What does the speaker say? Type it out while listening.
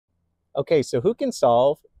Okay, so who can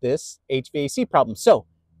solve this HVAC problem? So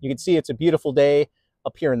you can see it's a beautiful day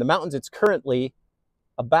up here in the mountains. It's currently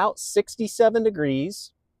about 67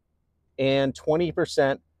 degrees and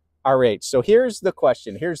 20% RH. So here's the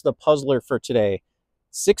question. Here's the puzzler for today.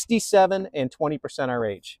 67 and 20%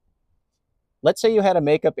 RH. Let's say you had a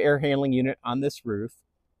makeup air handling unit on this roof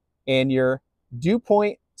and your dew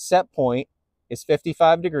point set point is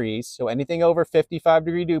 55 degrees. So anything over 55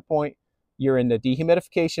 degree dew point, you're in the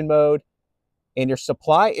dehumidification mode, and your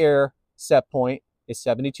supply air set point is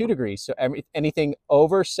 72 degrees. So anything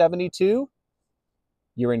over 72,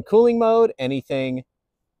 you're in cooling mode. Anything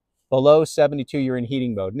below 72, you're in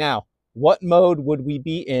heating mode. Now, what mode would we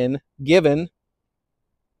be in given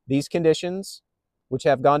these conditions, which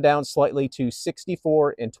have gone down slightly to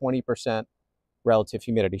 64 and 20% relative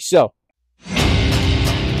humidity? So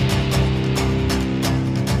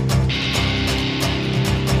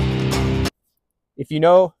if you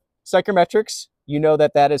know psychrometrics, you know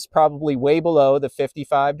that that is probably way below the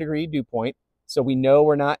 55 degree dew point. So we know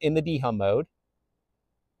we're not in the dehum mode.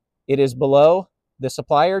 It is below the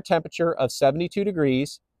supply air temperature of 72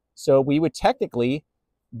 degrees. So we would technically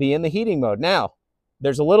be in the heating mode. Now,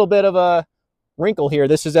 there's a little bit of a wrinkle here.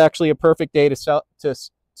 This is actually a perfect day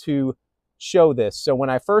to show this. So when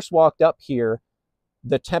I first walked up here,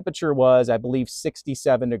 the temperature was, I believe,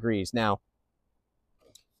 67 degrees. Now,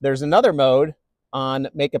 there's another mode on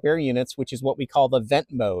makeup air units, which is what we call the vent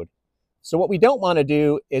mode. So what we don't want to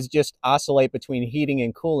do is just oscillate between heating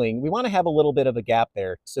and cooling. We want to have a little bit of a gap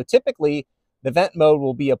there. So typically, the vent mode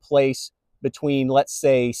will be a place between, let's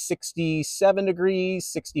say, 67 degrees,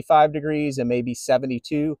 65 degrees, and maybe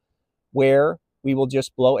 72, where we will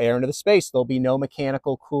just blow air into the space. There'll be no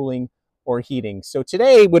mechanical cooling or heating. So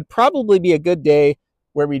today would probably be a good day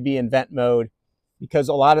where we'd be in vent mode, because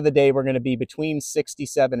a lot of the day we're going to be between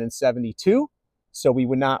 67 and 72. So we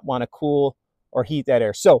would not want to cool or heat that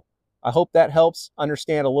air. So I hope that helps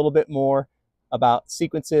understand a little bit more about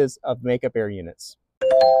sequences of makeup air units.